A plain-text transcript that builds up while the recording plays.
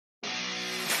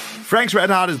Frank's Red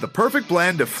Hot is the perfect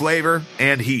blend of flavor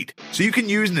and heat, so you can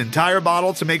use an entire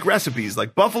bottle to make recipes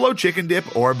like buffalo chicken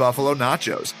dip or buffalo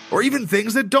nachos, or even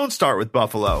things that don't start with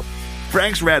buffalo.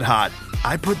 Frank's Red Hot,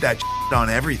 I put that on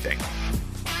everything.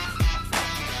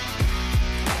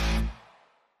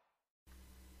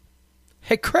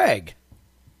 Hey, Craig.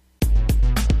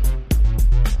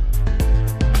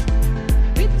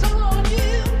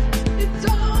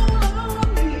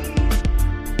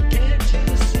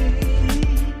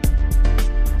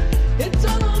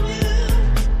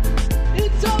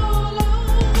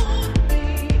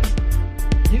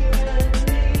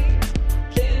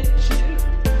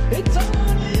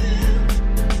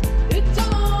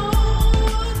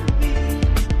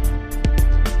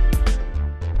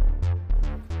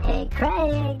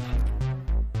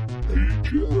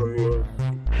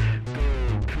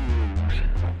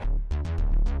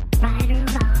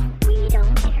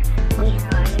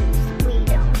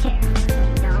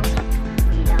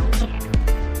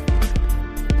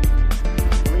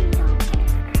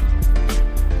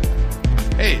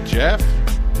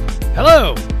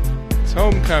 Hello. It's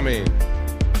homecoming.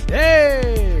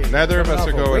 Yay! Neither of us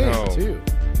are going home. Too.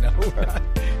 No,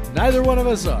 neither one of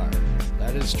us are.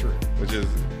 That is true. Which is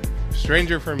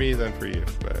stranger for me than for you,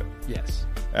 but yes.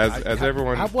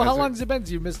 Everyone. How long has it been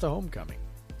since you missed a homecoming?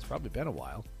 It's probably been a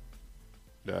while.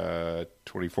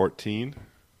 2014,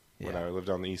 when I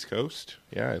lived on the East Coast.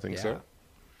 Yeah, I think so.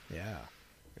 Yeah.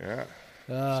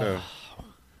 So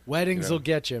weddings will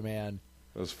get you, man.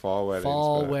 Those fall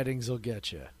weddings. Weddings will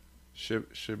get you.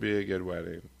 Should be a good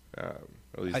wedding. At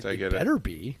least I get better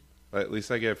be. At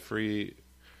least I get free.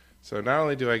 So not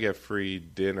only do I get free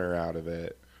dinner out of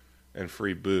it and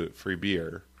free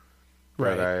beer,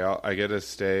 right. but I get to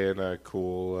stay in a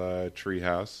cool tree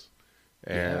house,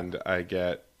 and I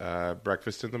get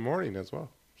breakfast in the morning as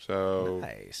well. So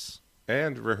nice.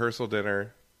 And rehearsal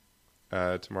dinner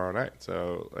tomorrow night.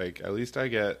 So at least I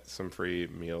get some free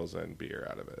meals and beer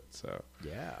out of it. So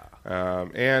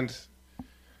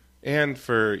and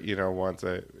for once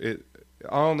I'll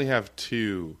only have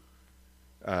 2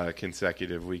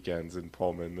 consecutive weekends in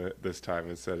Pullman this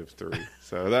time instead of 3.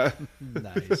 So that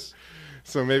nice.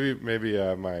 So maybe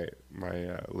my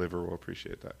liver will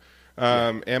appreciate that,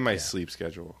 and my sleep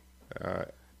schedule.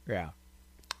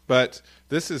 But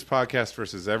this is Podcast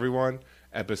versus Everyone,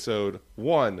 episode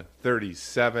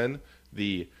 137,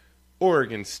 the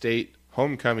Oregon State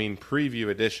Homecoming Preview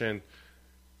Edition.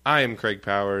 I am Craig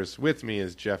Powers. With me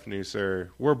is Jeff Nusser.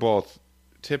 We're both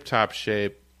tip-top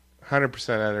shape, 100%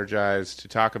 energized to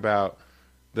talk about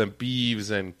the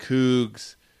Beavs and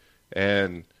Cougs,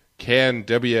 and can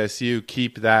WSU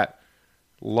keep that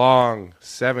long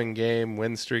 7-game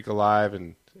win streak alive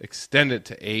and extend it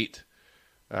to 8,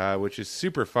 which is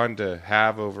super fun to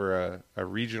have over a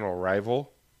regional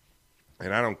rival.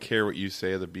 And I don't care what you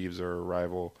say, the Beavs are a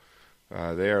rival.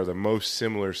 They are the most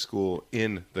similar school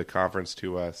in the conference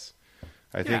to us.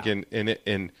 I think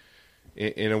in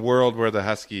a world where the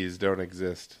Huskies don't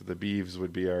exist, the Beavs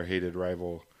would be our hated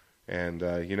rival. And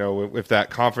if that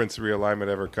conference realignment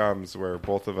ever comes, where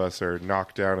both of us are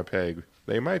knocked down a peg,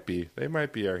 they might be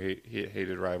our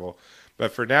hated rival.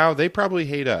 But for now, they probably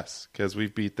hate us because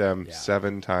we've beat them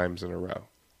 7 times in a row.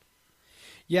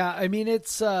 Yeah, I mean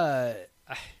it's.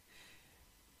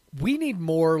 We need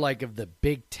more of the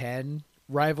Big Ten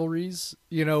rivalries,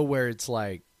 where it's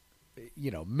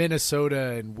Minnesota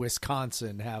and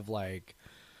Wisconsin have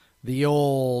the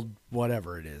old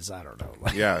whatever it is. I don't know.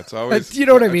 Yeah, it's always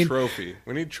what I mean. Trophy.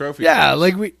 We need trophy. Yeah,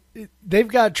 games. They've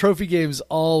got trophy games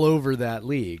all over that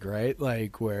league, right?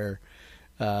 Where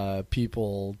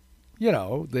people,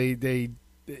 they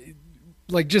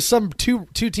just some two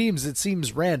teams. It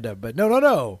seems random, but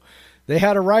no. They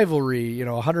had a rivalry,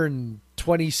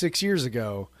 126 years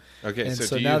ago. Okay, and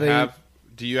so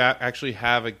do you actually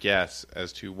have a guess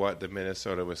as to what the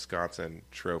Minnesota-Wisconsin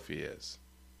trophy is?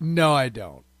 No, I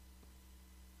don't.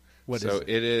 What is it?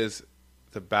 It is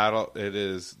the battle. It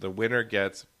is the winner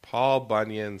gets Paul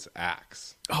Bunyan's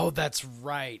axe. Oh, that's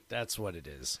right. That's what it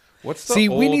is. What's the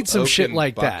old we need some shit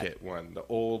like bucket that one? The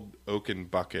old oaken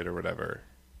bucket or whatever.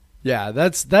 Yeah,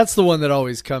 that's the one that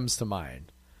always comes to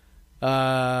mind.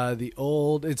 The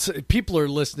old. People are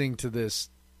listening to this.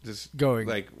 Just going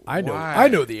I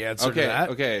know the answer to that.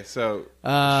 Okay, so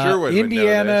Sherwood Indiana,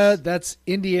 would know this. That's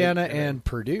Indiana and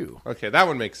Purdue. Okay, that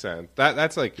one makes sense.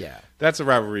 That's that's a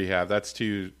rivalry you have. That's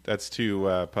two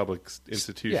public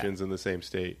institutions in the same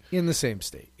state. In the same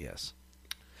state, yes.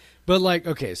 But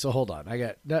okay, so hold on.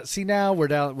 Now we're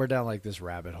down this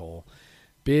rabbit hole.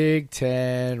 Big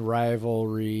Ten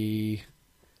rivalry.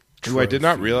 Ooh, I did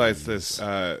not realize this.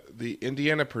 The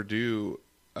Indiana Purdue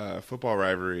football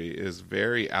rivalry is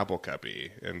very Apple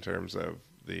Cup-y in terms of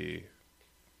the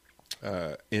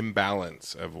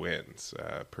imbalance of wins.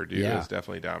 Purdue has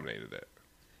definitely dominated it.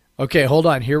 Okay, hold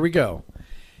on. Here we go.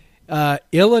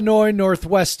 Illinois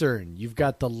Northwestern. You've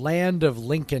got the Land of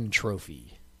Lincoln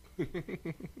Trophy.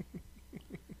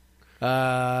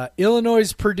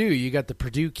 Illinois Purdue. You got the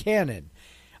Purdue Cannon.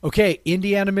 Okay,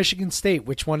 Indiana Michigan State.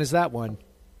 Which one is that one?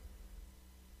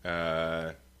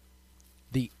 The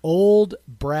Old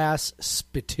Brass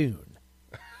Spittoon.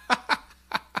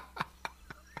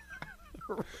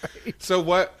 Right. So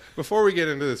what? Before we get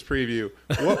into this preview,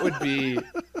 what would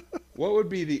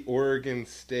be the Oregon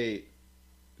State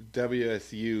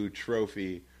WSU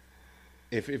trophy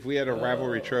if we had a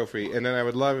rivalry trophy? And then I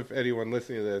would love if anyone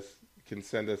listening to this can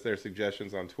send us their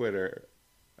suggestions on Twitter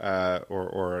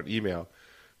or an email.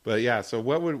 But yeah, so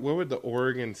what would the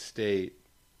Oregon State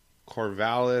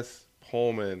Corvallis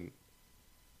Pullman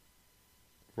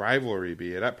rivalry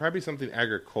be? That'd probably be something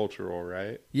agricultural,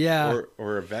 right? Yeah.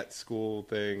 Or a vet school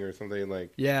thing or something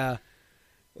like. Yeah.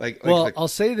 Well, I'll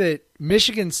say that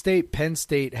Michigan State, Penn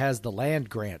State has the land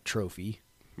grant trophy.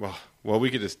 Well, we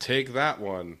could just take that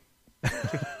one.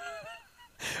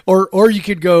 Or you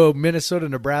could go Minnesota,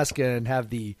 Nebraska and have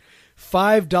the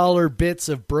 $5 bits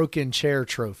of broken chair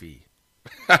trophy.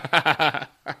 That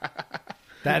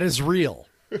is real.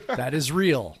 That is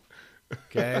real.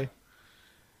 Okay.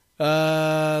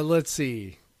 Let's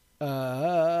see.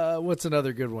 What's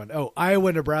another good one? Oh,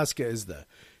 Iowa, Nebraska is the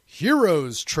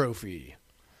Heroes Trophy.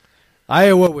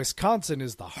 Iowa, Wisconsin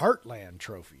is the Heartland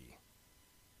Trophy.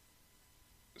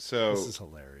 So this is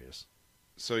hilarious.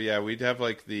 So yeah, we'd have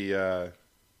like the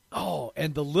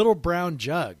and the Little Brown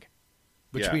Jug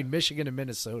between Michigan and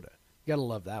Minnesota. You gotta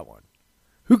love that one.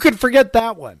 Who could forget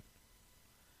that one?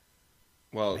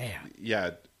 Well,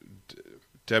 yeah,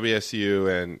 WSU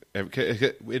and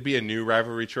it'd be a new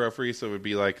rivalry trophy, so it would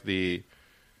be like the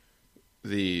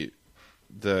Hazy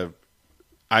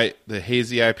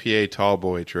IPA Tall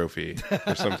Boy Trophy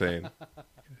or something.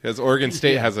 Because Oregon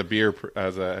State has a beer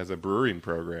has a brewing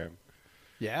program.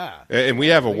 Yeah, and we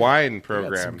have a wine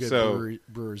program. Some good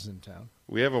brewers in town.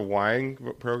 We have a wine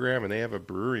program, and they have a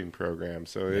brewing program.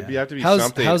 So it'd have to be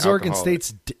something. How's Oregon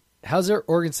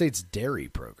State's dairy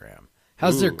program?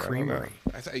 How's their creamery?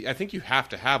 I think you have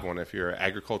to have one if you're an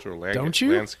agricultural land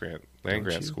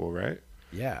grant school, right?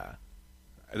 Yeah.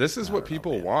 This is what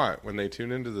people want when they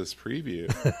tune into this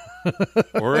preview.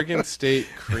 Oregon State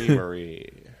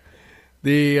Creamery.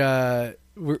 We're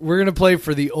gonna play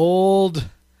for the old.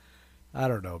 I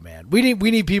don't know, man. We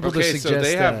need people to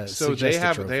suggest.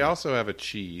 They also have a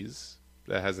cheese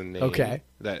that has a name. Okay.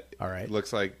 That all right.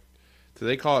 Looks like. So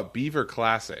they call it Beaver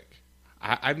Classic.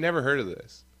 I've never heard of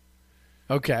this.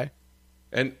 Okay.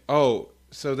 And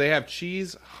so they have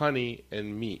cheese, honey,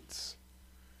 and meats.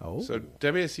 Oh. So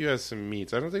WSU has some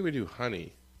meats. I don't think we do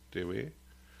honey, do we?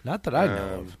 Not that I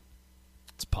know of.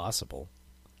 It's possible.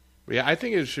 But yeah, I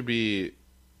think it should be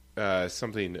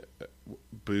something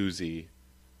boozy.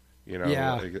 You know,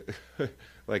 yeah.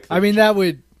 like I mean, that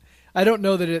would. I don't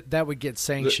know that would get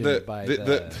sanctioned by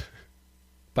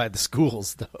the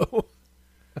schools, though.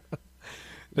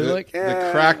 They're the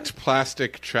cracked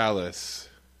plastic chalice.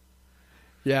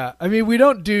 Yeah, I mean, we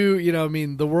don't do.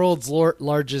 The world's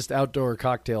largest outdoor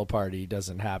cocktail party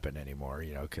doesn't happen anymore.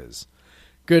 Because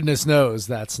goodness knows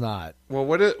that's not. Well,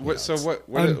 what is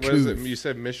it? You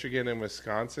said Michigan and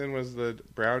Wisconsin was the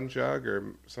brown jug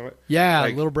or something? Yeah,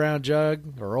 little brown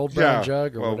jug or old brown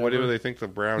jug or whatever. What do they think the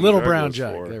brown little jug brown was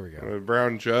jug? For? There we go. The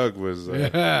brown jug was.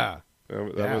 That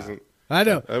wasn't. I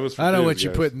know. That was. I know what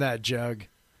you put in that jug.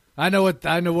 I know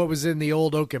what was in the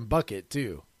old oaken bucket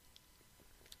too.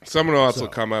 Someone else will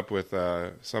come up with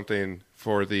something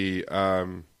for the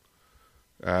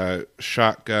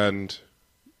shotgunned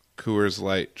Coors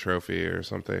Light trophy or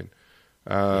something.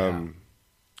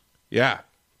 Yeah.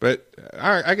 But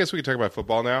I guess we can talk about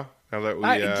football now. Now that we,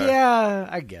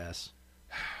 I guess.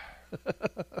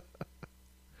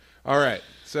 All right.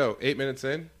 So 8 minutes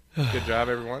in. Good job,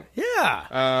 everyone.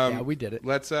 Yeah. We did it.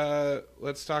 Let's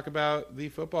talk about the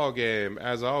football game.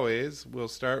 As always, we'll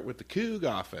start with the Coug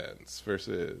offense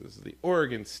versus the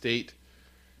Oregon State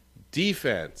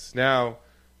defense. Now,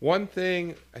 one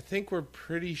thing I think we're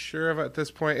pretty sure of at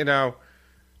this point, and now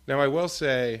I will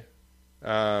say,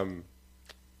 Travell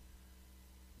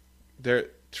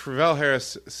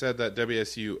Harris said that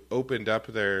WSU opened up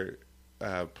their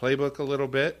playbook a little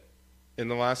bit in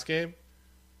the last game.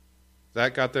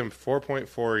 That got them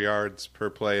 4.4 yards per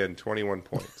play and 21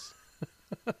 points.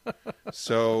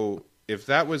 So if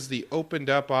that was the opened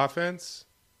up offense,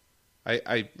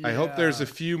 I hope there's a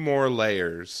few more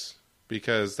layers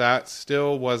because that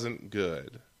still wasn't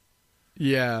good.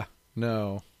 Yeah,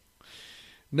 no,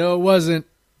 it wasn't.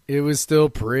 It was still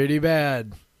pretty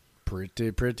bad,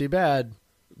 pretty bad.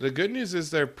 The good news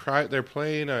is they're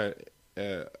playing a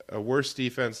worse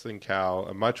defense than Cal,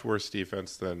 a much worse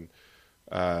defense than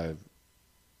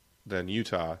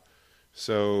Utah.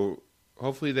 So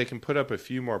hopefully they can put up a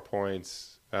few more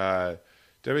points.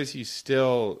 WSU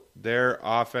still, their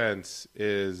offense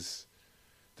is,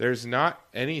 there's not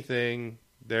anything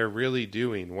they're really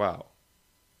doing well.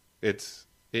 If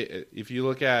you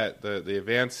look at the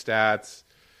advanced stats,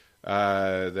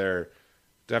 their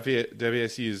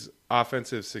WSU's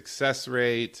offensive success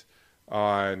rate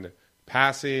on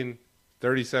passing,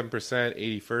 37%,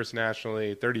 81st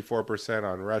nationally, 34%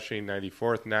 on rushing,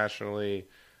 94th nationally.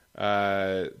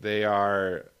 They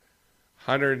are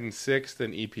 106th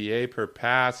in EPA per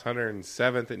pass,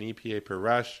 107th in EPA per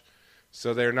rush.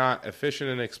 So they're not efficient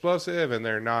and explosive, and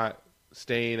they're not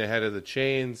staying ahead of the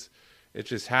chains. It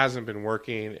just hasn't been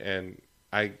working, and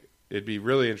it'd be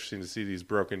really interesting to see these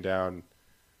broken down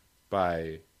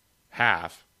by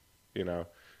half,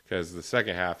 because the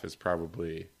second half is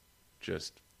probably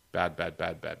just bad.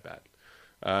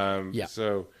 Yeah.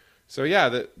 So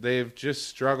yeah, they've just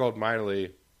struggled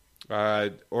mightily.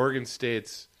 Oregon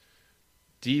State's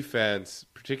defense,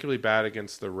 particularly bad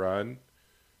against the run,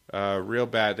 real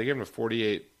bad. They gave them a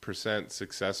 48%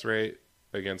 success rate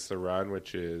against the run,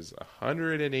 which is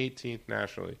 118th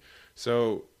nationally.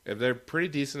 So if they're pretty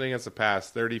decent against the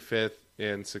pass, 35th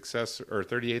in success, or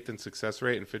 38th in success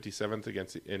rate, and 57th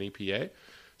against in EPA.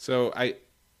 So I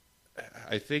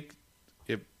think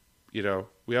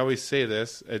we always say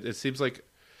this. It seems like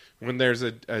when there's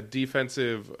a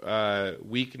defensive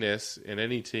weakness in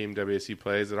any team WSU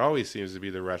plays, it always seems to be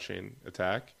the rushing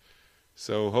attack.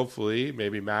 So hopefully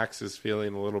maybe Max is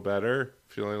feeling a little better,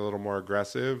 feeling a little more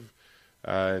aggressive,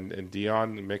 and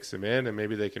Dion mix him in, and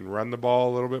maybe they can run the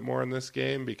ball a little bit more in this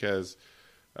game, because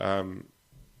that's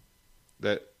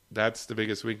the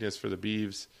biggest weakness for the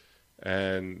Beavs,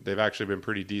 and they've actually been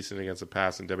pretty decent against the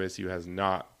pass, and WSU has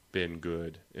not been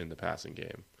good in the passing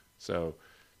game. So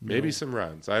maybe some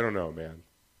runs. I don't know, man.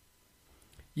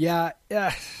 Yeah.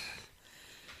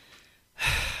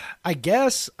 I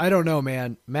guess. I don't know,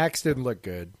 man. Max didn't look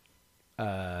good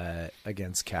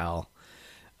against Cal.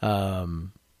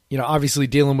 Obviously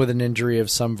dealing with an injury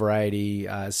of some variety.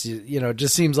 It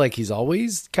just seems like he's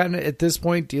always kind of at this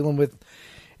point dealing with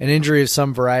an injury of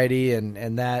some variety,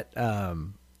 and that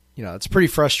it's pretty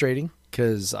frustrating,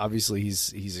 because obviously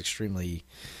he's extremely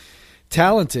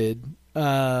talented.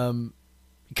 It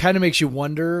kind of makes you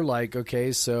wonder, like,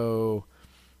 okay, so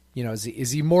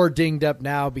is he more dinged up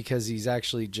now because he's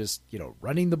actually just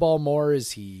running the ball more?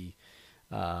 Is he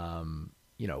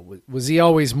was he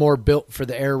always more built for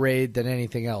the air raid than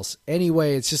anything else?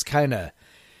 Anyway, it's just kind of,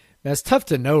 it's tough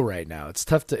to know right now. It's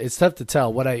tough to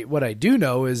tell. What I do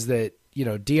know is that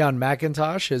Dion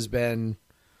McIntosh has been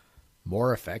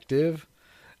more effective.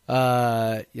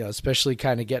 Especially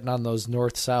kind of getting on those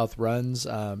north-south runs.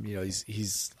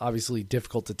 He's obviously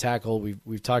difficult to tackle.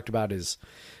 We've talked about his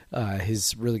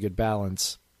really good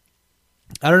balance.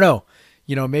 I don't know.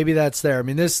 Maybe that's there. I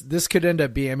mean, this could end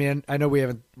up being, I mean, I know we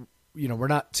haven't, we're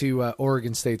not to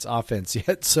Oregon State's offense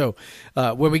yet. So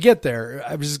when we get there,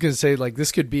 I was just going to say, like,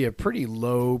 this could be a pretty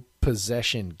low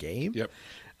possession game. Yep.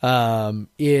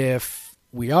 If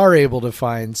we are able to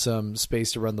find some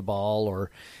space to run the ball,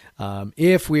 or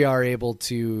if we are able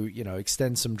to,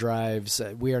 extend some drives.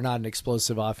 We are not an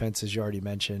explosive offense, as you already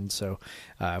mentioned. So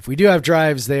if we do have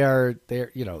drives, they're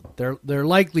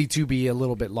likely to be a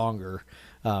little bit longer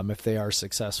if they are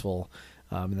successful.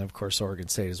 And then, of course, Oregon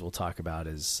State, as we'll talk about,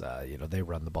 is they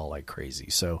run the ball like crazy.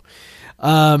 So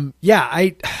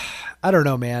I don't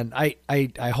know, man.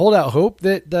 I hold out hope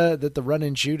that the run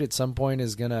and shoot at some point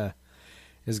is gonna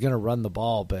run the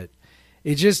ball, but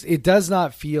it does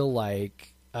not feel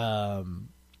like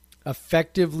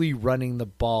effectively running the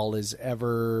ball is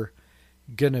ever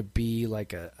gonna be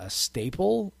like a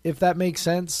staple, if that makes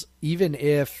sense, even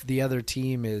if the other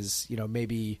team is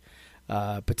maybe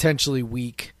potentially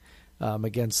weak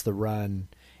against the run.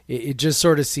 It just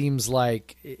sort of seems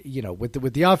like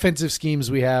with the offensive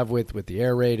schemes we have with the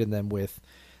air raid, and then with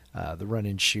the run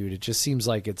and shoot, it just seems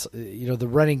like it's the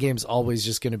running game's always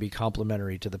just going to be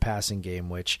complementary to the passing game,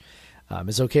 which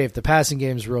is okay if the passing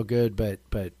game is real good, but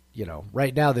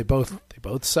right now they both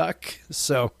suck.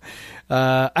 So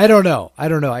I don't know.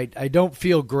 I don't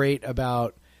feel great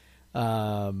about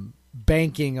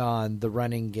banking on the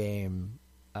running game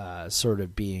sort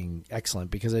of being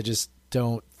excellent, because I just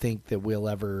don't think that we'll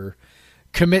ever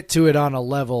commit to it on a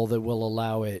level that will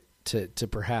allow it to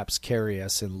perhaps carry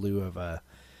us in lieu of a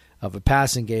of a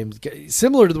passing game,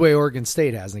 similar to the way Oregon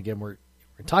State has. And again, we're going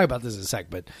to talk about this in a sec,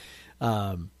 but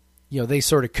they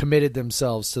sort of committed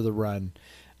themselves to the run,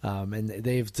 and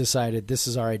they've decided this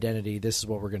is our identity. This is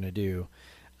what we're going to do.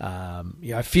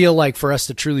 I feel like for us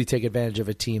to truly take advantage of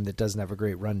a team that doesn't have a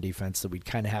great run defense, that we'd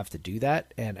kind of have to do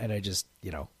that. And I just,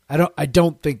 I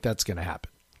don't think that's going to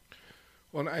happen.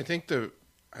 Well, I think the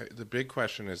big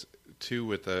question is too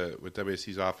with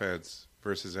WSU's offense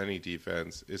versus any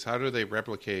defense is how do they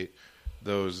replicate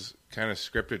those kind of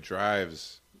scripted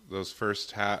drives, those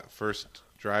first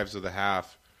drives of the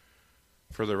half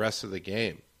for the rest of the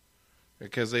game,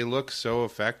 because they look so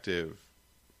effective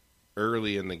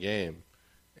early in the game.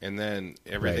 And then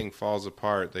everything falls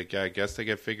apart. I guess they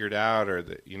get figured out, or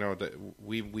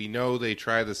we know they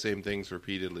try the same things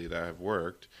repeatedly that have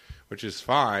worked, which is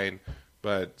fine.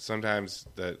 But sometimes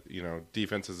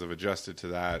defenses have adjusted to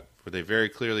that, where they very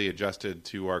clearly adjusted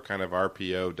to our kind of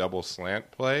RPO double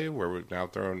slant play, where we've now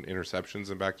thrown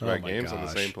interceptions in back-to-back games on the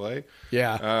same play.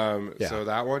 Yeah. So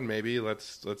that one, maybe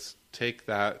let's take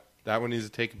that. That one needs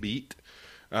to take a beat.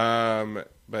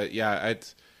 But yeah,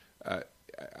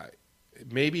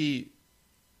 maybe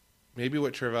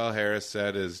what Travell Harris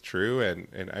said is true,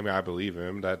 and I mean I believe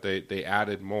him that they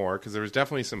added more, because there was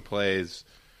definitely some plays.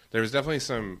 There was definitely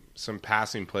some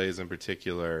passing plays in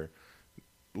particular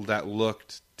that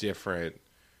looked different.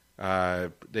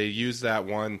 They used that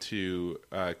one to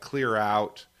clear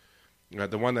out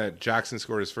the one that Jackson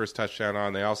scored his first touchdown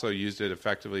on. They also used it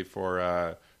effectively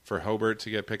for Hobart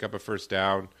to pick up a first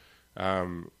down,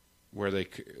 where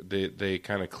they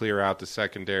kind of clear out the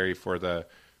secondary for the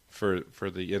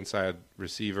inside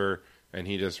receiver, and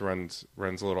he just runs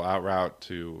a little out route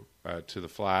to the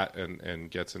flat and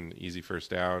gets an easy first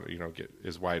down.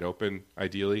 Is wide open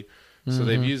ideally. Mm-hmm. So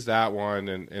they've used that one,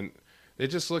 and it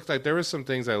just looked like there was some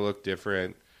things that looked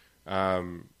different.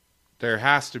 There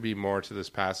has to be more to this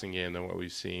passing game than what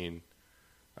we've seen.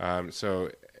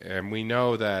 And we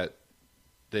know that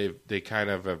they kind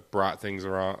of have brought things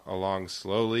along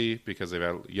slowly because they've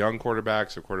had young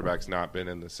quarterbacks or quarterbacks not been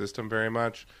in the system very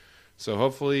much. So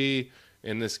hopefully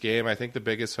in this game, I think the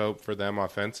biggest hope for them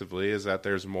offensively is that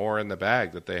there's more in the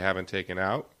bag that they haven't taken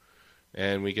out.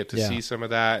 And we get to see some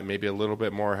of that, and maybe a little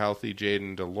bit more healthy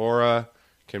Jayden DeLaura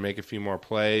can make a few more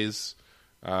plays.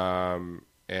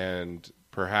 And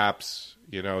perhaps,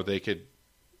 they could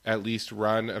at least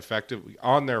run effectively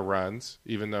on their runs,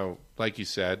 even though, like you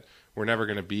said, we're never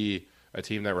going to be a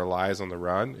team that relies on the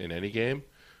run in any game.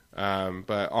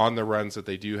 But on the runs that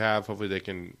they do have, hopefully they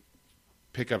can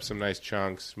pick up some nice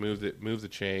chunks, move the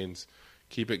chains,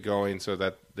 keep it going so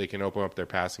that they can open up their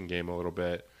passing game a little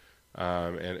bit,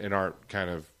 and aren't kind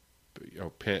of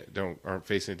aren't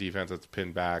facing a defense that's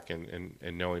pinned back and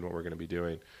knowing what we're going to be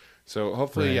doing. So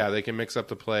hopefully, they can mix up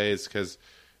the plays, because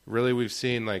really we've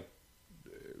seen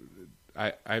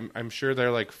I'm sure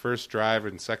their first drive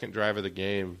and second drive of the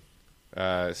game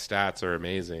stats are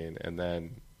amazing, and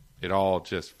then it all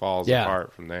just falls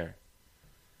apart from there.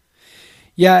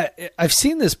 Yeah, I've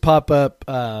seen this pop up.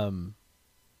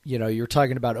 You're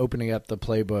talking about opening up the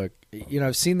playbook.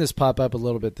 I've seen this pop up a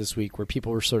little bit this week, where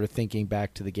people were sort of thinking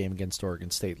back to the game against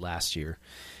Oregon State last year,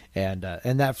 and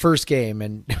that first game,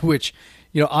 and which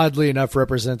oddly enough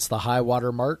represents the high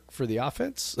water mark for the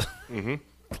offense. Mm-hmm.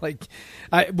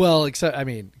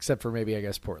 Except for maybe I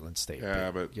guess Portland State.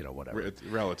 Yeah, but whatever. It's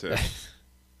relative.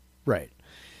 Right.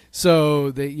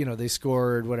 So they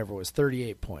scored whatever it was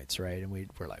 38 points, right? And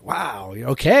we're like, wow,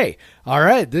 okay, all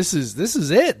right, this is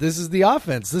it. This is the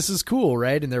offense. This is cool,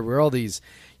 right? And there were all these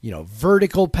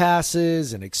vertical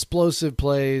passes and explosive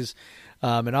plays,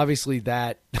 and obviously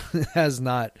that has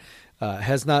not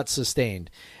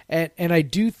sustained. And I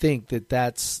do think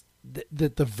that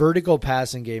the vertical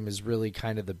passing game is really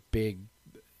kind of the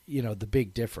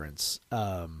big difference,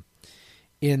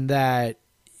 in that.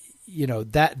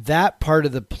 That part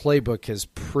of the playbook has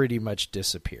pretty much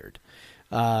disappeared.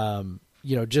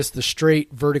 Just the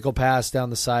straight vertical pass down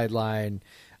the sideline,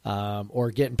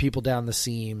 or getting people down the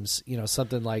seams,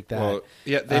 something like that. Well,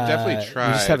 yeah, they've definitely tried.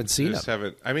 We just haven't seen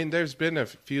them. I mean, there's been a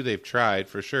few they've tried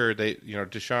for sure.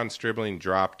 Deshaun Stribling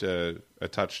dropped a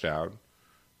touchdown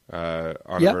on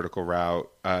a vertical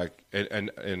route, and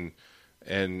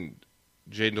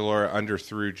Jayden DeLaura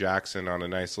underthrew Jackson on a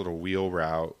nice little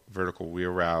vertical wheel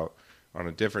route on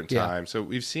a different time. So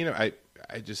we've seen it.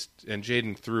 And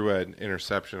Jayden threw an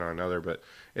interception on another, but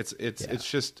it's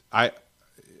just I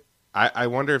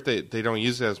wonder if they don't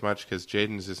use it as much because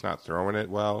Jayden's just not throwing it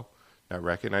well, not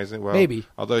recognizing it well. Maybe.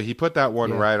 Although he put that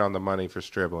one right on the money for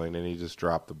Stribling, and he just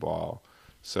dropped the ball.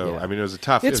 So I mean, it was a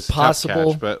tough. It's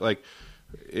possible, tough catch, but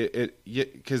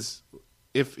because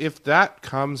if that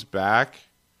comes back,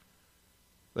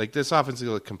 Like, this offense is going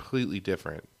to look completely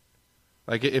different.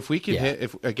 Like, if we can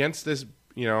hit against this,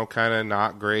 kind of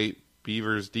not great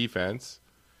Beavers defense,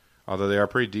 although they are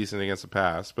pretty decent against the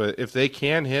pass, but if they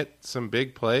can hit some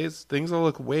big plays, things will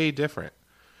look way different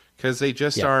because they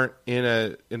just aren't in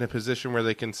a position where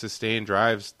they can sustain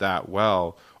drives that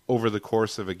well over the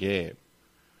course of a game.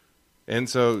 And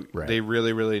so they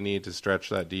really, really need to stretch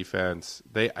that defense.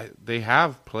 They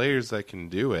have players that can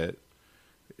do it.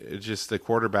 It's just the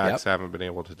quarterbacks haven't been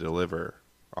able to deliver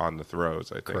on the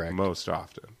throws, I think, most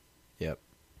often.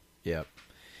 Yep.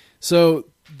 So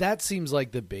that seems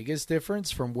like the biggest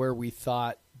difference from where we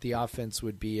thought the offense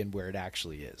would be and where it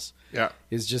actually is. Yeah.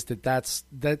 Is just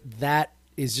that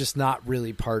is just not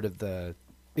really part of the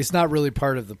it's not really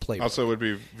part of the playbook. Also, it would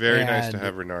be very nice to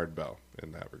have Renard Bell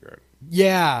in that regard.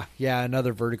 Yeah,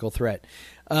 another vertical threat.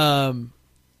 And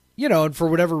for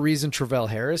whatever reason, Travell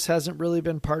Harris hasn't really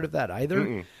been part of that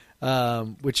either,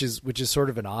 which is sort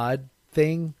of an odd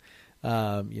thing.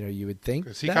 You would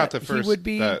think he caught the first he would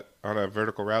be that on a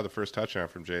vertical route, the first touchdown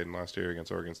from Jaden last year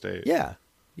against Oregon State.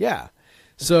 Yeah.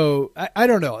 So I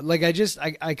don't know. Like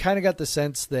I kind of got the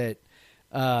sense that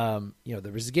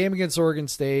there was a game against Oregon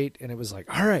State, and it was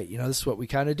like, all right, this is what we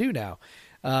kind of do now.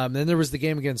 Then there was the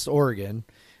game against Oregon.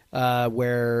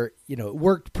 Where, it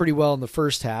worked pretty well in the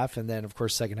first half, and then, of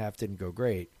course, second half didn't go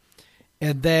great.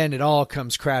 And then it all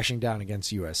comes crashing down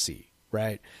against USC,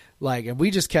 right? And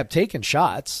we just kept taking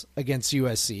shots against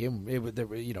USC, and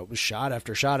it was shot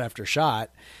after shot after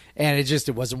shot, and it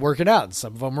wasn't working out. And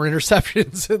some of them were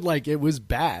interceptions, and, it was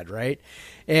bad, right?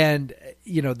 And,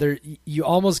 you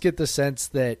almost get the sense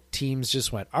that teams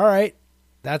just went, all right,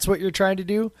 that's what you're trying to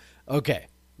do? Okay,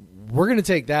 we're going to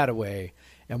take that away.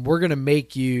 And we're going to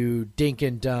make you dink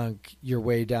and dunk your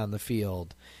way down the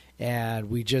field. And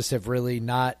we just have really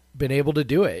not been able to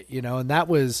do it, And that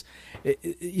was,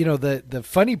 the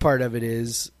funny part of it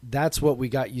is that's what we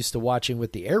got used to watching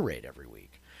with the air raid every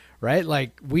week, right?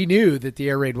 Like, we knew that the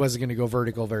air raid wasn't going to go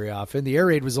vertical very often. The air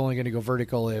raid was only going to go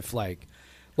vertical if, like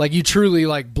you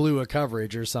truly, blew a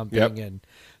coverage or something and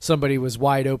somebody was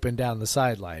wide open down the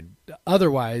sideline.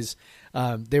 Otherwise,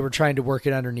 they were trying to work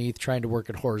it underneath, trying to work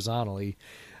it horizontally.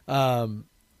 So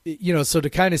to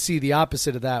kind of see the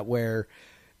opposite of that where,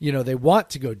 they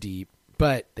want to go deep,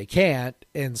 but they can't.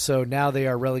 And so now they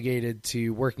are relegated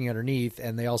to working underneath,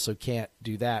 and they also can't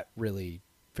do that really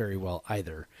very well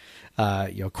either.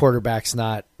 Quarterback's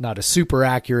not a super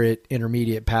accurate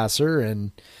intermediate passer.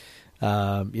 And,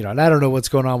 and I don't know what's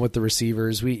going on with the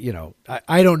receivers.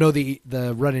 I don't know the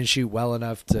run and shoot well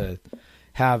enough to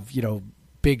have,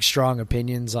 big, strong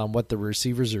opinions on what the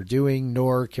receivers are doing,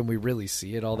 nor can we really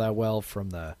see it all that well from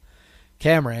the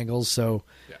camera angles. So,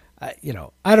 I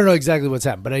don't know exactly what's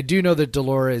happened, but I do know that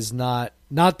Delora is not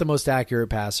the most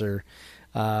accurate passer.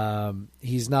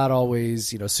 He's not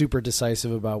always, super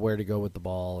decisive about where to go with the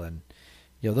ball. And,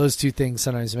 those two things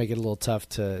sometimes make it a little tough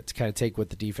to kind of take what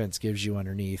the defense gives you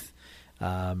underneath,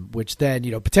 which then,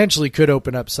 potentially could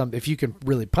open up some, if you can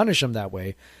really punish them that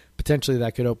way, potentially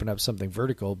that could open up something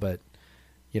vertical, but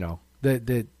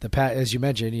the as you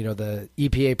mentioned, the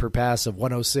EPA per pass of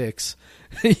 106,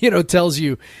 tells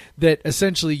you that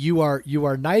essentially you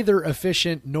are neither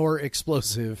efficient nor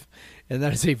explosive, and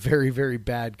that is a very, very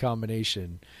bad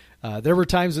combination. There were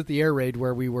times with the air raid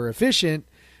where we were efficient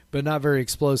but not very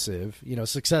explosive,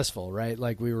 successful, right?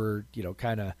 Like we were,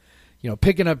 kind of,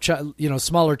 picking up,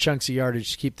 smaller chunks of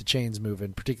yardage to keep the chains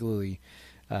moving, particularly,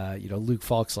 Luke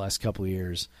Falk's last couple of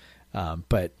years.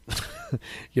 But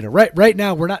right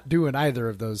now we're not doing either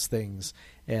of those things.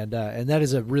 And that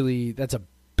is that's a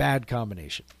bad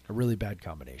combination, a really bad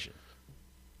combination.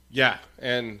 Yeah.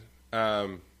 And,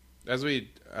 as we,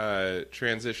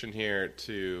 transition here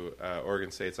to, Oregon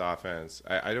State's offense,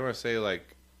 I don't want to say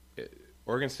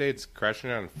Oregon State's crushing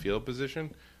it on field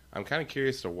position. I'm kind of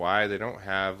curious to why they don't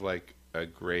have a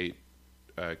great,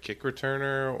 kick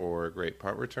returner or a great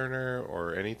punt returner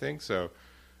or anything. So,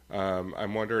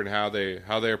 I'm wondering how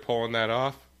they're pulling that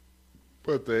off,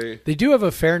 but they do have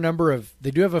a fair number of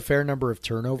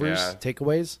turnovers,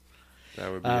 takeaways.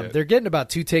 That would be they're getting about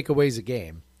 2 takeaways a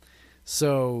game,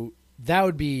 so that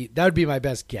would be my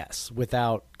best guess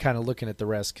without kind of looking at the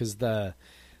rest, because the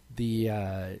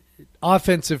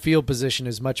offensive field position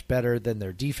is much better than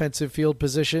their defensive field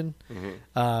position.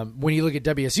 Mm-hmm. When you look at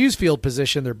WSU's field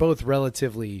position, they're both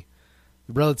relatively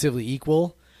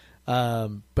equal.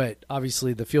 But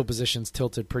obviously the field position's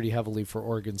tilted pretty heavily for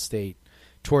Oregon State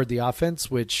toward the offense,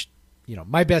 which,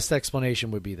 my best explanation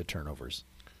would be the turnovers.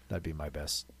 That'd be my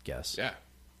best guess. Yeah.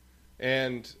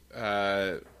 And,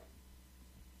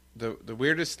 the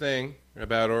weirdest thing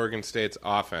about Oregon State's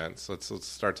offense, let's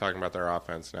start talking about their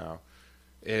offense now,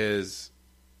 is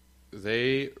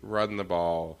they run the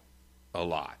ball a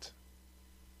lot.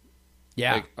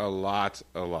 Yeah. Like a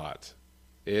lot.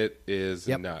 It is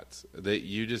nuts. That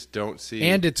you just don't see.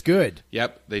 And it's good.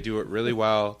 Yep, they do it really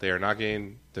well. They are not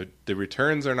getting the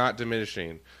returns are not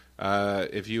diminishing.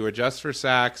 If you adjust for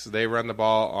sacks, they run the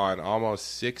ball on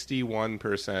almost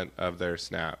 61% of their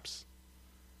snaps.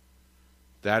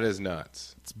 That is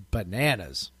nuts. It's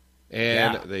bananas.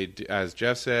 And Yeah. they, as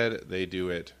Jeff said, they do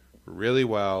it really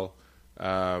well.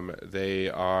 They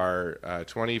are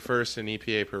 21st in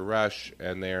EPA per rush,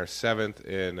 and they are 7th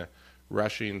in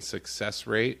rushing success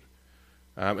rate.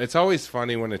 It's always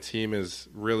funny when a team is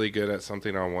really good at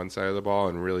something on one side of the ball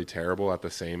and really terrible at the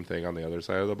same thing on the other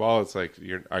side of the ball. It's like,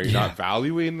 are you not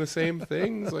valuing the same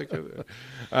things? Like,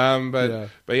 but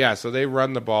yeah, so they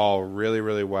run the ball really,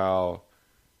 really well,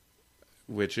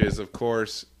 which is of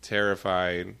course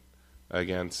terrifying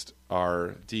against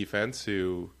our defense,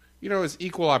 who is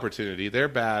equal opportunity. They're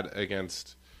bad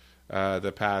against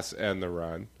the pass and the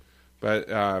run, but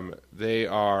they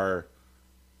are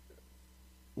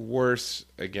worse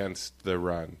against the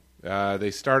run.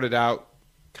 They started out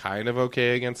kind of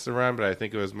okay against the run, but I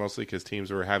think it was mostly because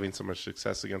teams were having so much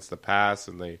success against the pass,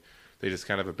 and they just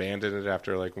kind of abandoned it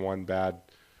after like one bad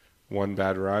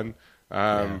run.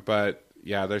 But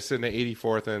yeah, they're sitting at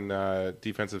 84th in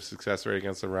defensive success rate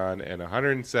against the run and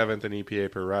 107th in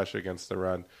EPA per rush against the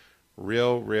run.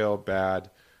 Real bad.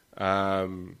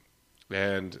 And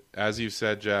as you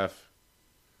said, Jeff,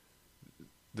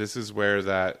 this is where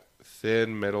that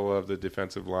thin middle of the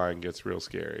defensive line gets real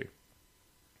scary.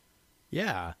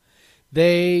 Yeah.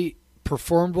 They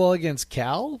performed well against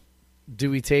Cal. Do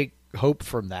we take hope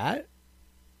from that?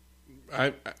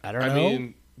 I don't know. I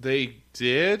mean, they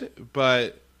did,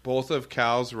 but both of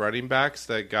Cal's running backs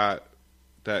that got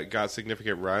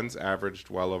significant runs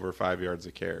averaged well over 5 yards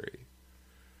a carry.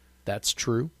 That's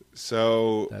true.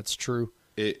 So that's true.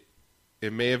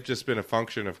 It may have just been a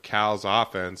function of Cal's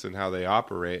offense and how they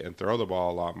operate and throw the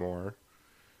ball a lot more.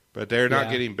 But they're not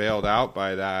getting bailed out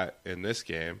by that in this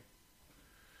game.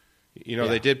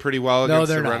 They did pretty well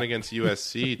against the run against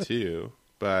USC too,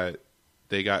 but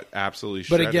they got absolutely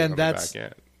shredded on the back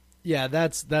end. Yeah,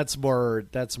 that's more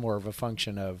of a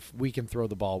function of we can throw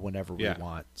the ball whenever we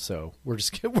want. So we're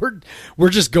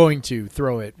just going to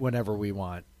throw it whenever we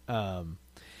want. I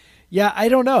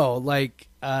don't know. Like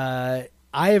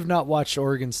I have not watched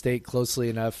Oregon State closely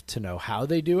enough to know how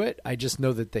they do it. I just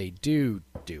know that they do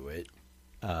it.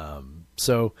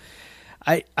 So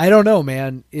I don't know,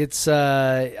 man. It's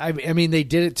I mean they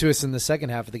did it to us in the second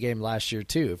half of the game last year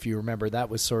too. If you remember, that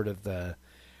was sort of the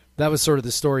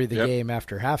story of the game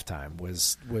after halftime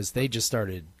was they just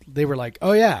started. They were like,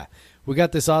 oh yeah, we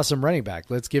got this awesome running back.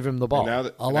 Let's give him the ball.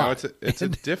 Now it's a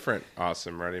different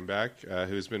awesome running back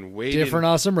who's been waiting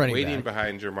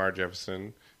behind Jermar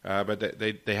Jefferson. But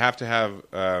they have to have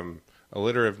a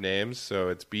litter of names, so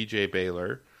it's B.J.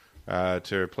 Baylor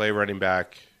to play running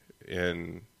back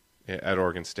at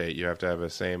Oregon State. You have to have the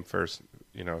same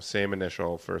same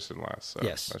initial first and last. So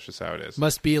yes, that's just how it is.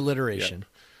 Must be alliteration.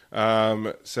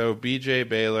 Yep. So B.J.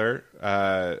 Baylor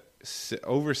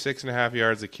over 6.5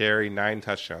 yards a carry, 9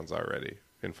 touchdowns already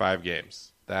in 5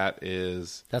 games.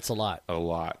 That's a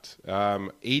lot.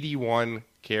 81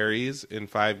 carries in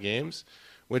 5 games.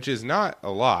 Which is not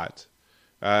a lot,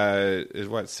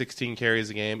 is 16 carries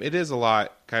a game. It is a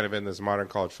lot kind of in this modern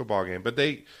college football game. But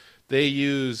they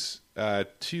use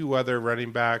 2 other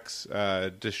running backs.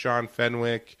 Deshaun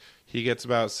Fenwick, he gets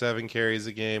about 7 carries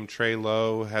a game. Trey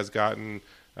Lowe has gotten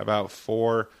about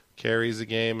 4 carries a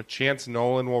game. Chance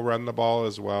Nolan will run the ball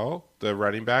as well. The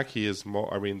running back,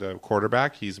 the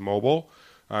quarterback, he's mobile.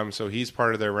 So he's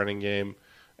part of their running game.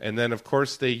 And then, of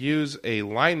course, they use a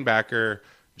linebacker,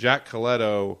 Jack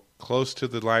Coletto, close to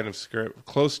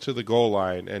the goal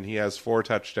line, and he has 4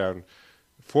 touchdowns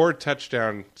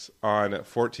on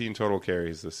 14 total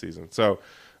carries this season. So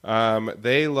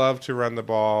they love to run the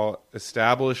ball,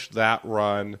 establish that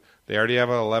run. They already have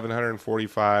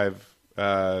 1,145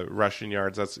 rushing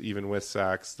yards. That's even with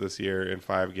sacks this year in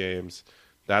 5 games.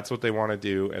 That's what they want to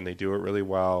do, and they do it really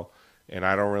well. And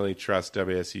I don't really trust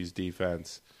WSU's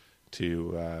defense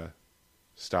to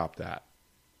stop that.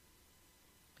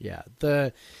 Yeah,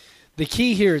 the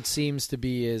key here, it seems to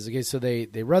be, is okay. So they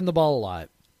run the ball a lot.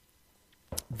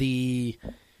 The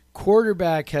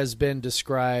quarterback has been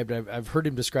described. I've heard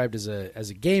him described as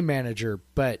a game manager,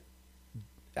 but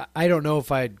I don't know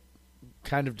if I'd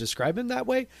kind of describe him that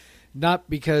way. Not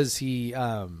because he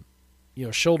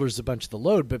shoulders a bunch of the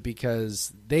load, but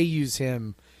because they use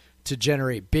him to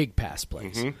generate big pass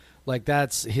plays. Mm-hmm. Like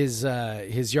that's his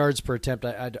yards per attempt.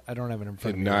 I don't have it in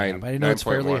front of me. 9. But I know it's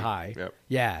fairly high. Yep.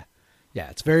 Yeah,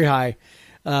 it's very high.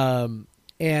 And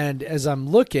as I'm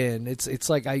looking, it's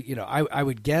like I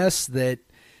would guess that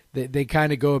they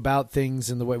kind of go about things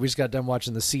in the way we just got done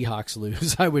watching the Seahawks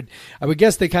lose. I would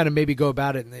guess they kind of maybe go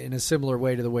about it in a similar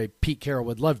way to the way Pete Carroll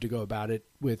would love to go about it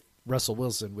with Russell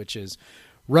Wilson, which is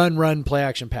run, play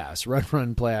action pass,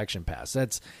 run, play action pass.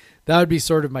 That would be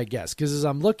sort of my guess. Because as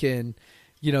I'm looking,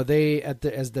 they at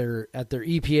their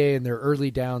EPA and their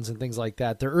early downs and things like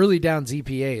that, their early downs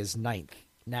EPA is 9th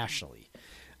nationally.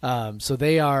 So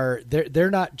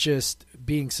they're not just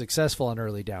being successful on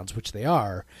early downs, which they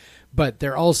are, but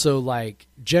they're also like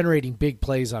generating big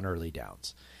plays on early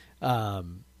downs.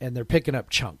 And they're picking up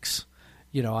chunks,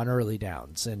 on early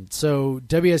downs. And so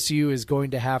WSU is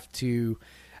going to have to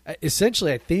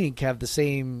essentially, I think, have the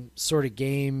same sort of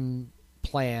game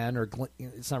plan, or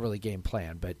it's not really game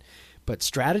plan, but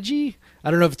strategy.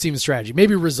 I don't know if it's even strategy,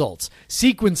 maybe results.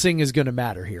 Sequencing is going to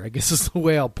matter here, I guess is the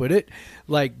way I'll put it.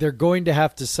 Like, they're going to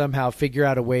have to somehow figure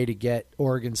out a way to get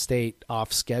Oregon State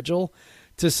off schedule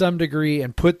to some degree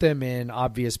and put them in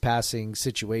obvious passing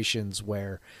situations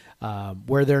where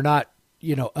they're not,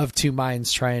 of two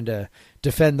minds trying to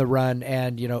defend the run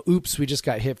and, oops, we just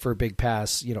got hit for a big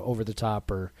pass, over the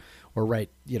top or right,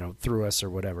 through us or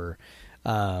whatever.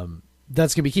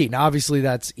 That's going to be key. Now, obviously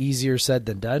that's easier said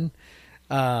than done.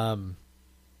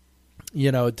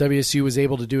 WSU was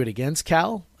able to do it against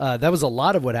Cal. That was a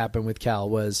lot of what happened with Cal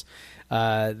was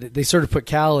they sort of put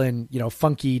Cal in,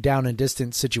 funky down and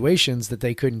distance situations that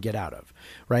they couldn't get out of,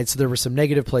 right? So there were some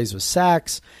negative plays with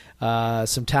sacks,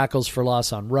 some tackles for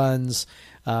loss on runs,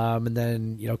 and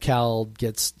then, Cal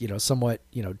gets, somewhat,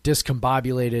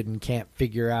 discombobulated and can't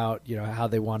figure out, how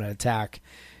they want to attack,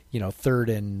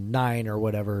 3rd and 9 or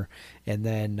whatever. And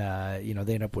then,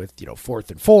 they end up with,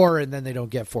 4th and 4, and then they don't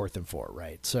get 4th and 4.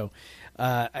 Right. So,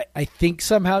 I think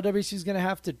somehow WSU is going to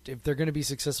have to, if they're going to be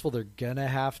successful, they're going to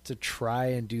have to try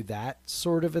and do that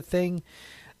sort of a thing.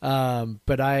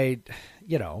 But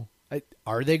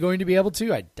are they going to be able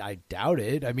to? I doubt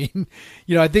it. I mean,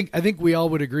 I think we all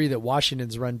would agree that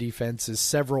Washington's run defense is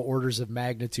several orders of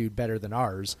magnitude better than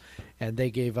ours. And they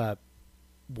gave up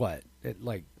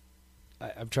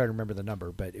I'm trying to remember the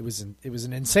number, but it was an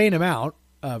insane amount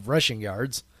of rushing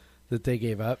yards that they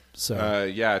gave up. So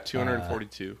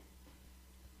 242.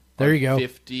 There you go.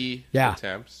 50 Yeah.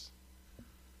 attempts.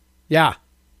 Yeah.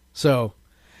 So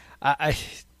I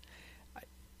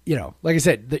like I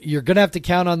said, you're going to have to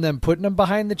count on them putting them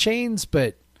behind the chains,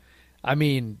 but I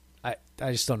mean, I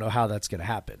just don't know how that's going to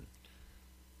happen.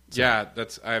 So. Yeah,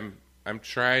 I'm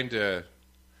trying to,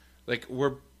 like,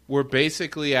 we're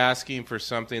basically asking for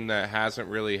something that hasn't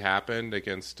really happened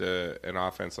against an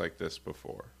offense like this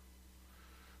before.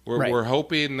 We're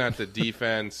hoping that the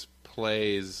defense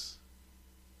plays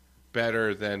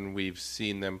better than we've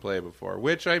seen them play before,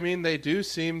 which, I mean, they do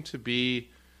seem to be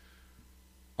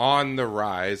on the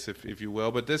rise, if you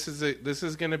will. But this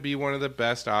is going to be one of the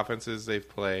best offenses they've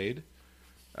played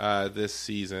this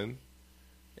season,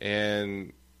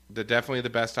 and definitely the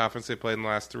best offense they played in the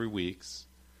last 3 weeks.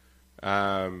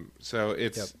 So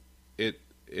it's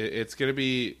going to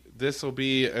be, this will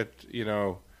be a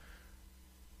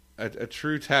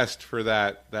true test for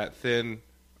that thin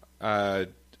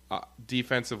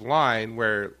defensive line,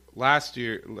 where last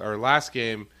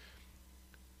game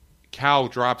Cal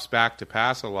drops back to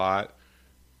pass a lot.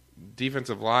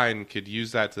 Defensive line could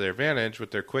use that to their advantage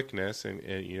with their quickness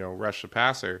and rush the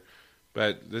passer,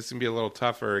 but this can be a little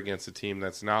tougher against a team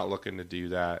that's not looking to do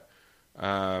that.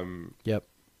 Yep.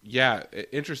 Yeah,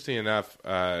 interesting enough,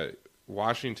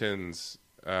 Washington's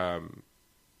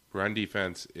run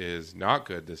defense is not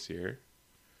good this year.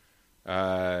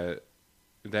 That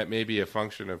may be a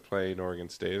function of playing Oregon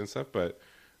State and stuff, but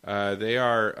they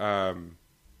are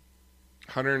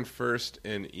 101st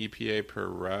in EPA per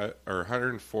rush, or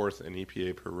 104th in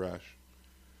EPA per rush,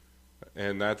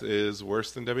 and that is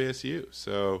worse than WSU.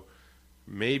 So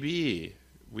maybe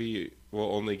we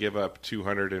will only give up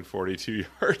 242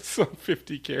 yards on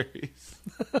 50 carries.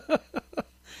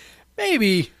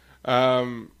 Maybe.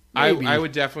 I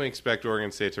would definitely expect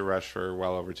Oregon State to rush for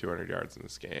well over 200 yards in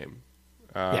this game.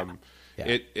 Yeah.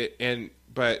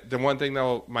 But the one thing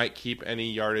that might keep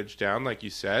any yardage down, like you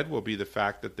said, will be the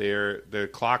fact that the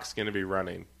clock's going to be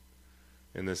running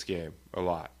in this game a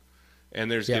lot, and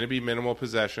there's going to be minimal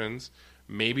possessions.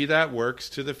 Maybe that works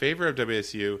to the favor of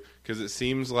WSU, because it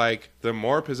seems like the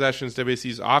more possessions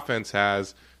WSU's offense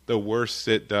has, the worse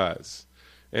it does.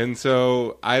 And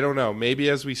so I don't know. Maybe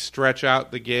as we stretch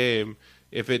out the game,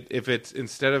 if it's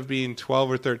instead of being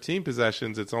 12 or 13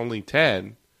 possessions, it's only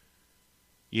 10.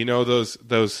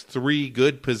 Those 3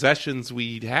 good possessions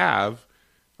we'd have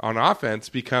on offense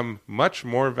become much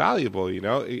more valuable.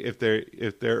 If they're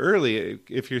early,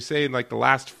 if you're saying like the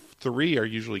last 3 are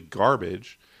usually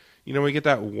garbage, we get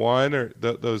that one or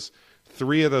those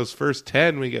 3 of those first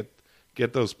 10, we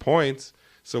get those points.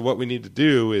 So what we need to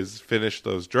do is finish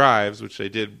those drives, which they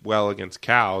did well against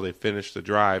Cal. They finished the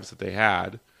drives that they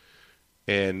had,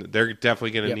 and they're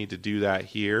definitely going to need to do that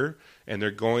here. And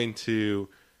they're going to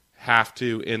have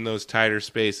to, in those tighter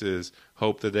spaces,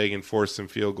 hope that they can force some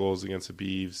field goals against the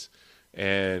Beavs,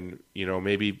 and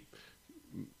maybe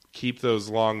keep those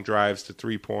long drives to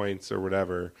 3 points or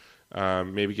whatever.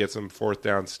 Maybe get some fourth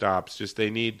down stops. Just they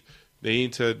need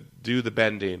to do the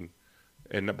bending,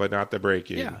 but not the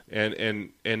breaking. Yeah.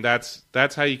 And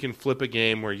that's how you can flip a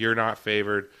game where you're not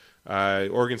favored.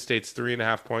 Oregon State's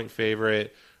 3.5 point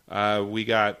favorite. We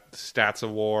got Stats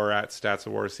of War at Stats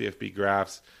of War CFB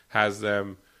Graphs has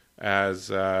them as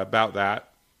about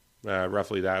that,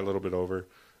 roughly that, a little bit over.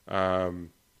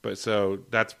 But so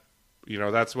that's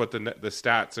what the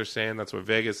stats are saying. That's what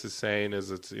Vegas is saying,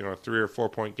 is it's a 3 or 4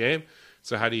 point game.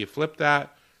 So how do you flip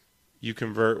that? You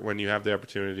convert when you have the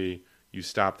opportunity. You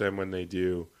stop them when they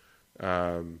do.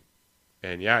 And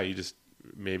yeah, you just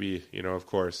maybe, of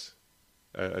course,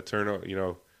 a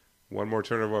turnover, one more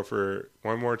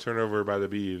turnover by the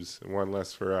Beavs and one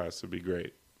less for us would be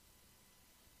great.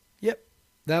 Yep.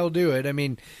 That'll do it. I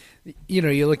mean,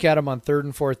 you look at them on 3rd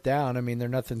and 4th down. I mean, they're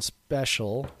nothing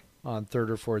special on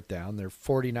 3rd or 4th down. They're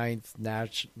 49th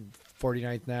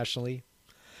nationally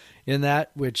in that,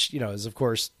 which, is of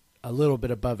course a little bit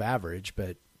above average,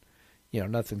 but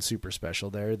nothing super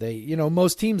special there. They,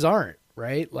 most teams aren't,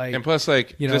 right? Like, and plus,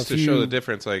 like, just to show the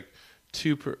difference, like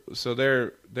so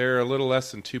they're a little less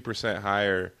than 2%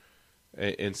 higher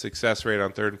in success rate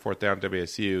on 3rd and 4th down.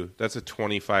 WSU, that's a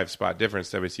 25 spot difference.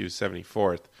 WSU is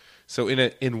 74th. So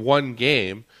in one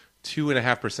game,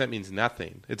 2.5% means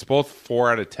nothing. It's both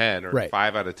 4 out of 10 or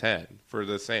 5 out of 10 for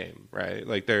the same, right?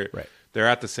 Like they're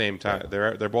at the same time.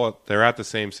 They're at the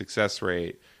same success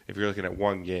rate if you're looking at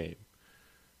one game.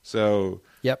 So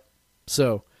yep.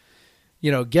 So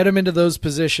get them into those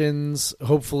positions.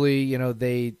 Hopefully,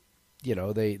 they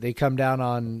come down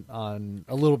on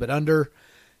a little bit under,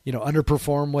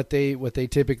 underperform what they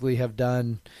typically have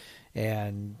done,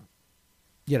 and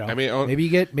I mean, maybe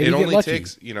get only lucky.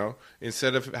 Takes,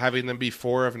 instead of having them be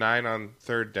 4 of 9 on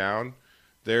 3rd down,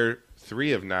 they're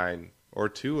 3 of 9 or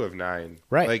 2 of 9.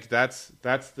 Right. Like that's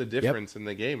the difference in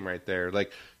the game right there.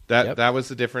 Like that was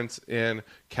the difference in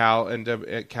Cal and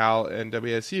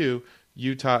WSU.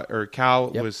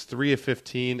 Cal was 3 of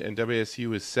 15 and WSU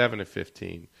was 7 of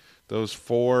 15. Those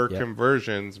 4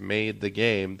 conversions made the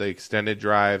game. The extended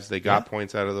drives, they got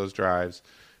points out of those drives,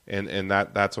 and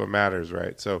that's what matters,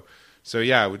 right? So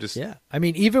yeah, we just I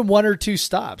mean, even 1 or 2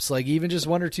 stops, like even just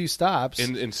 1 or 2 stops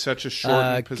in such a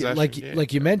short possession game.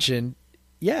 Like you mentioned,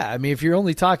 I mean, if you're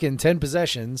only talking 10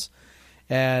 possessions,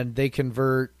 and they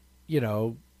convert,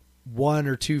 1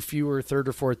 or 2 fewer 3rd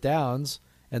or 4th downs,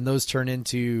 and those turn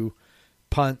into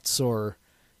punts or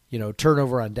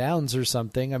turnover on downs or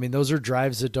something. I mean, those are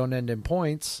drives that don't end in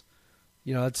points.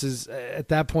 It's at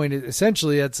that point,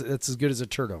 essentially, that's as good as a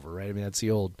turnover, right? I mean, that's the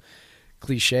old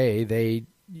cliche.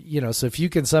 So if you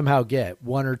can somehow get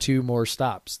 1 or 2 more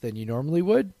stops than you normally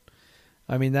would,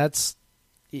 I mean, that's,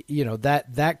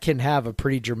 that can have a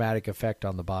pretty dramatic effect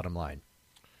on the bottom line.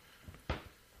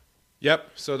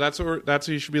 Yep. So that's what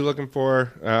you should be looking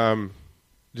for.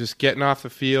 Just getting off the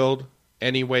field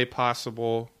any way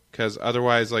possible, because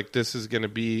otherwise, like, this is going to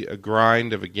be a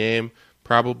grind of a game,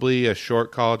 probably a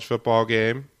short college football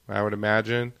game, I would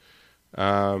imagine.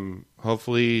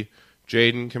 Hopefully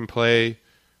Jaden can play,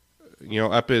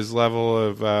 up his level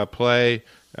of play.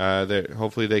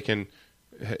 Hopefully they can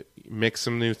mix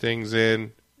some new things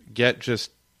in. Get just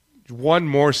one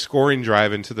more scoring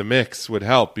drive into the mix would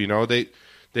help.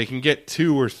 They can get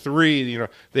 2 or 3.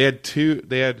 They had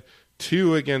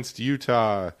 2 against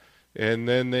Utah, and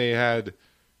then they had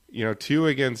 2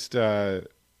 against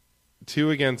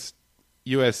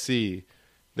USC.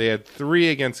 They had 3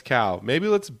 against Cal. Maybe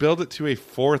let's build it to a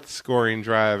 4th scoring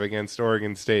drive against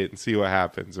Oregon State and see what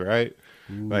happens, right?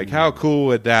 Ooh. Like, how cool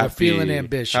would that be? Feeling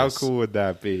ambitious. How cool would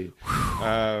that be?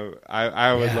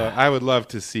 I would love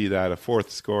to see that, a 4th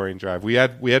scoring drive. We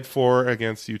had 4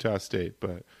 against Utah State,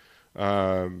 but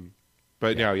let's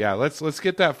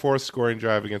get that 4th scoring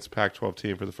drive against a Pac-12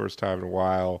 team for the first time in a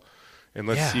while, and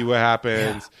let's see what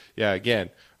happens. Yeah, again,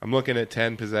 I'm looking at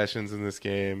 10 possessions in this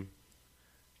game.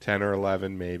 10 or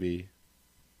 11 maybe.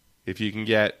 If you can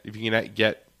get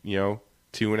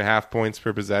 2.5 points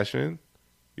per possession,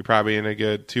 you're probably in a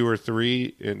good 2 or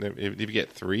 3. And if you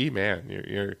get 3, man,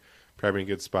 you're probably in a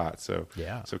good spot. So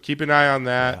keep an eye on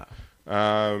that.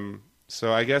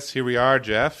 So I guess here we are,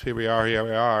 Jeff. Here we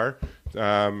are.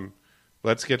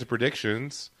 Let's get to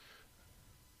predictions.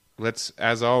 Let's,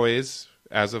 as always,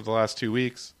 as of the last 2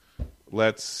 weeks,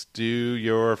 let's do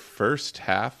your first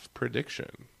half prediction.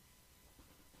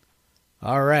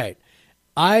 All right.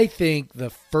 I think the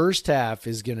first half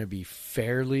is going to be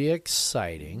fairly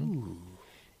exciting. Ooh.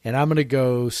 And I'm going to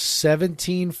go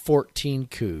 17-14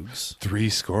 Cougs. 3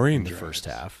 scoring in the first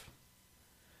half.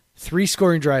 3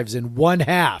 scoring drives in one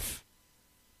half.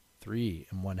 3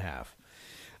 in one half.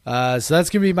 So that's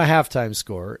going to be my halftime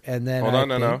score. And then hold on,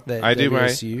 no. I do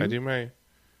my.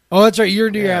 Oh, that's right. You're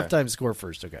going to do your halftime score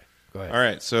first. Okay. Go ahead. All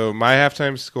right. So my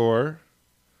halftime score,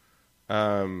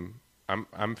 I'm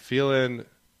feeling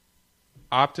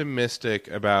optimistic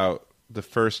about the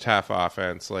first half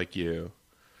offense like you.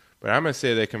 But I'm going to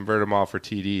say they convert them all for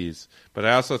TDs. But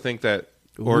I also think that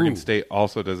Oregon State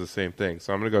also does the same thing.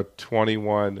 So I'm going to go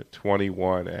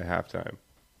 21-21 at halftime.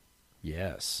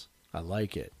 Yes. I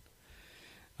like it.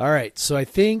 All right. So I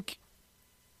think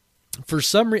for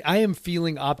some reason I am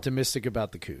feeling optimistic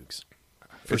about the Cougs.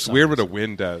 It's weird what a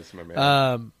win does, my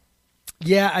man.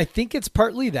 Yeah, I think it's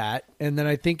partly that. And then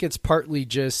I think it's partly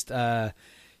just I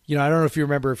don't know if you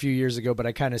remember a few years ago, but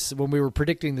I kind of, when we were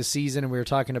predicting the season and we were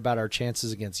talking about our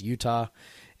chances against Utah,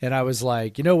 and I was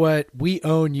like, you know what? We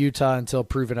own Utah until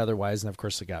proven otherwise. And of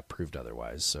course it got proved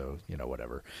otherwise. So,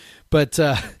 whatever. But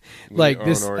like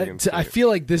this, I feel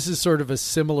like this is sort of a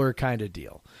similar kind of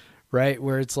deal, right?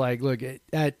 Where it's like, look,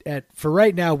 for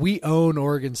right now, we own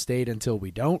Oregon State until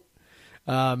we don't.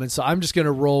 And so I'm just going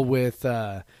to roll with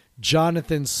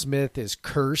Jonathan Smith is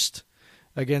cursed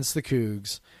against the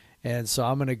Cougs. And so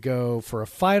I'm going to go for a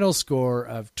final score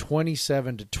of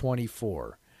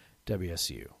 27-24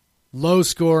 WSU. Low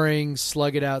scoring,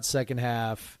 slug it out second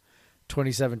half,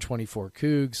 27-24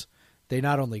 Cougs. They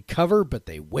not only cover, but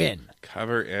they win.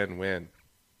 Cover and win.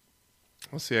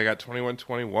 Let's see, I got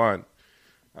 21-21.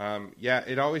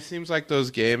 It always seems like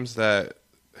those games that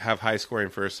have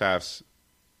high-scoring first halves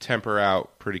temper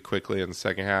out pretty quickly in the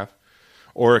second half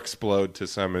or explode to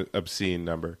some obscene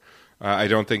number. I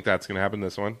don't think that's going to happen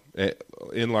this one,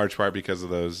 in large part because of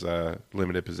those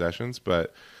limited possessions.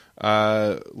 But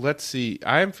let's see.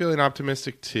 I am feeling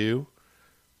optimistic too,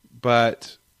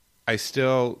 but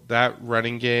that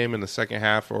running game in the second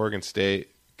half for Oregon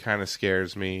State kind of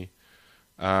scares me.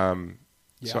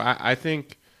 So I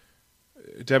think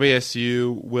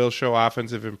WSU will show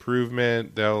offensive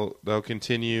improvement. They'll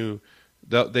continue.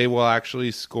 They will actually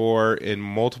score in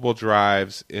multiple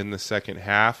drives in the second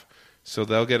half. So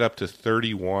they'll get up to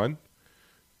 31.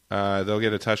 They'll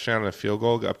get a touchdown and a field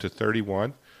goal up to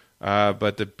 31.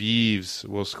 But the Beavs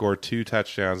will score 2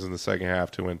 touchdowns in the second half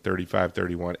to win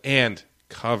 35-31 and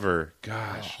cover.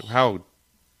 Gosh, how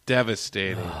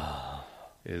devastating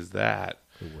is that?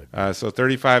 So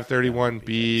 35-31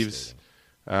 Beavs.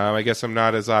 I guess I'm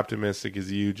not as optimistic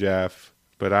as you, Jeff,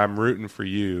 but I'm rooting for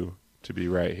you to be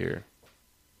right here.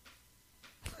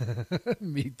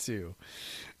 Me too.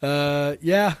 Like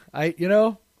I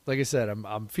said,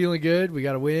 I'm feeling good. We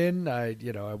got to win. I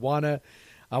want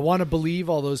to believe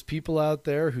all those people out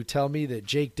there who tell me that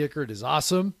Jake Dickert is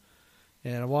awesome,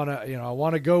 and I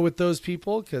want to go with those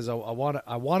people because I want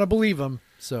to believe them.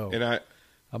 So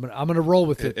I'm gonna roll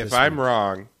with it. If I'm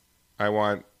wrong, I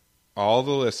want all the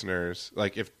listeners,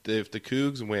 like if the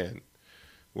Cougs win,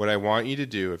 what I want you to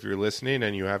do, if you're listening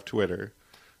and you have Twitter.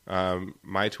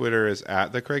 My Twitter is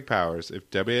 @theCraigPowers. If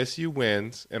WSU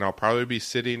wins, and I'll probably be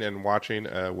sitting and watching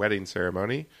a wedding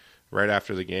ceremony right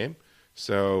after the game.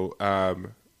 So,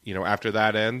 after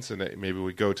that ends and maybe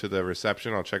we go to the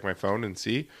reception, I'll check my phone and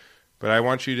see. But I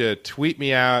want you to tweet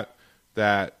me out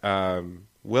that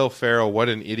Will Ferrell, what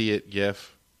an idiot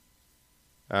gif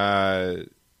from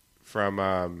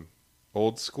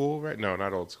Old School, right? No,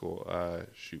 not Old School.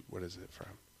 What is it from?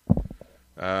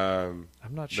 I'm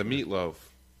not sure. The Meatloaf.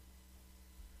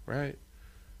 Right?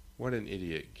 What an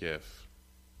idiot gif.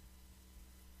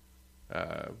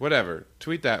 Whatever.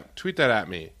 Tweet that at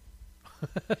me.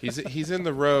 He's in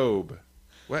the robe.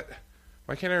 What?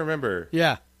 Why can't I remember?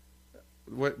 Yeah.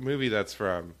 What movie that's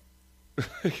from?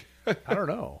 I don't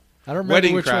know. I don't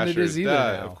remember which one it is either.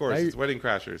 Now. Of course, it's Wedding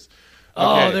Crashers.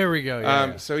 Okay. Oh, there we go.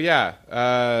 Yeah.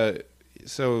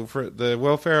 So for the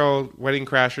Will Ferrell Wedding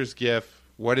Crashers gif,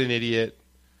 what an idiot.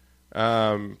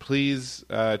 Please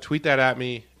tweet that at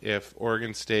me if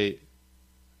Oregon State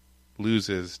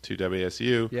loses to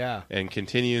WSU and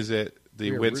continues the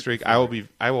win streak.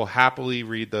 I will happily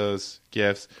read those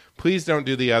gifs. Please don't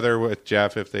do the other with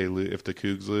Jeff if the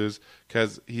Cougs lose,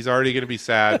 because he's already going to be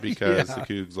sad because the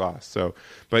Cougs lost. So,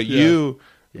 but you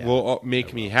will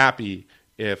make me happy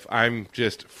if I'm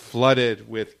just flooded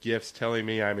with gifts telling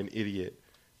me I'm an idiot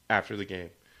after the game.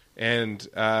 And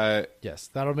yes,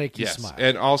 that'll make you yes, smile.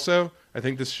 and also I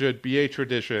think this should be a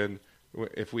tradition.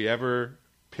 If we ever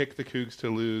pick the Cougs to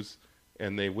lose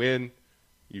and they win,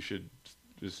 you should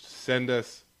just send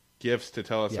us gifts to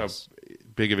tell us how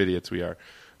big of idiots we are.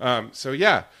 So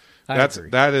yeah,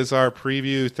 that is our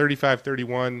preview.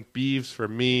 35-31 Beavs for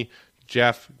me.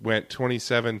 Jeff went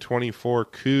 27-24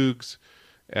 Cougs.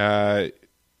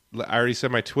 I already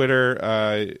said my Twitter.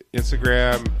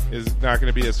 Instagram is not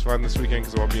going to be as fun this weekend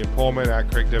because I won't be in Pullman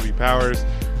at Craig W. Powers.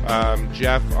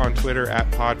 Jeff on Twitter at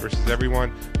Pod versus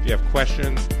Everyone. If you have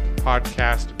questions,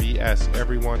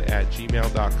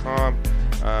 podcastvseveryone@gmail.com.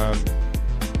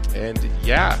 And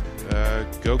yeah,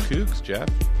 go Cougs, Jeff.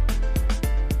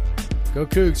 Go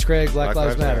Cougs, Craig. Black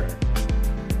Lives Matter.